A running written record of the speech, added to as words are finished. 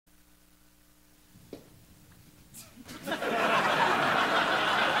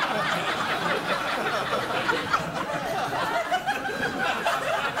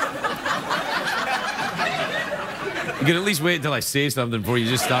You can at least wait until I say something before you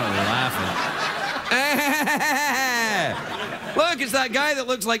just start laughing. Look, it's that guy that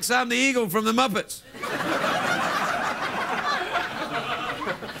looks like Sam the Eagle from the Muppets.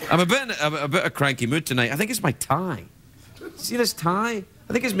 I'm a bit in a cranky mood tonight. I think it's my tie. See this tie?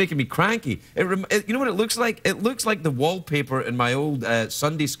 I think it's making me cranky. You know what it looks like? It looks like the wallpaper in my old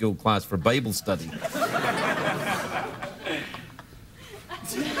Sunday school class for Bible study.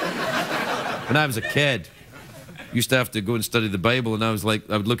 When I was a kid, I used to have to go and study the Bible, and I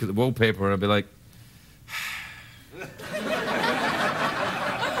would look at the wallpaper and I'd be like,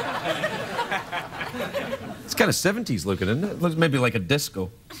 it's kind of 70s looking, isn't it? It looks maybe like a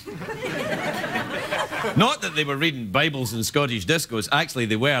disco. Not that they were reading Bibles in Scottish discos. Actually,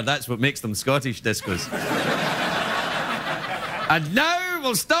 they were. That's what makes them Scottish discos. And now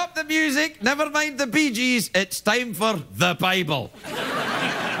we'll stop the music. Never mind the Bee Gees. It's time for the Bible.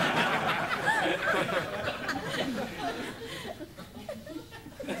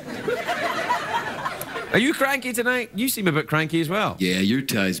 Are you cranky tonight? You seem a bit cranky as well. Yeah, your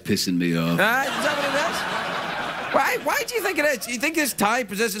tie's pissing me off. Is that what it is? Why do you think it is? Do you think this tie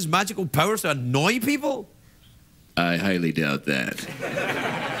possesses magical powers to annoy people? I highly doubt that.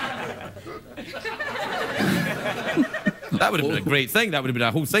 That would have been a great thing. That would have been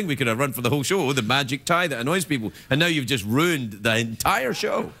a whole thing we could have run for the whole show. The magic tie that annoys people. And now you've just ruined the entire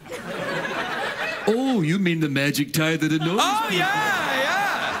show. Oh, you mean the magic tie that annoys Oh, people?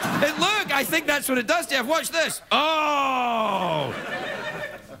 yeah. And look, I think that's what it does, Jeff. Watch this. Oh.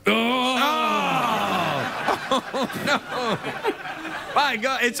 Oh, no. My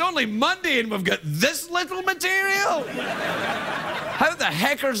God, it's only Monday and we've got this little material? How the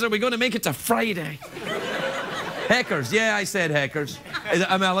heckers are we going to make it to Friday? Heckers, yeah, I said heckers.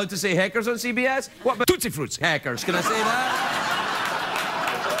 Am I allowed to say heckers on CBS? What about Tootsie Fruits? Heckers, can I say that?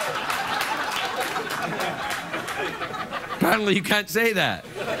 Apparently you can't say that.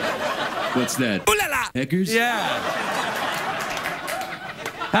 What's that? Ooh la la! Heckers? Yeah.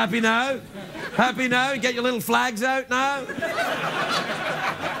 Happy now? Happy now? Get your little flags out now?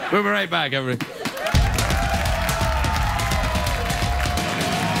 We'll be right back, everybody.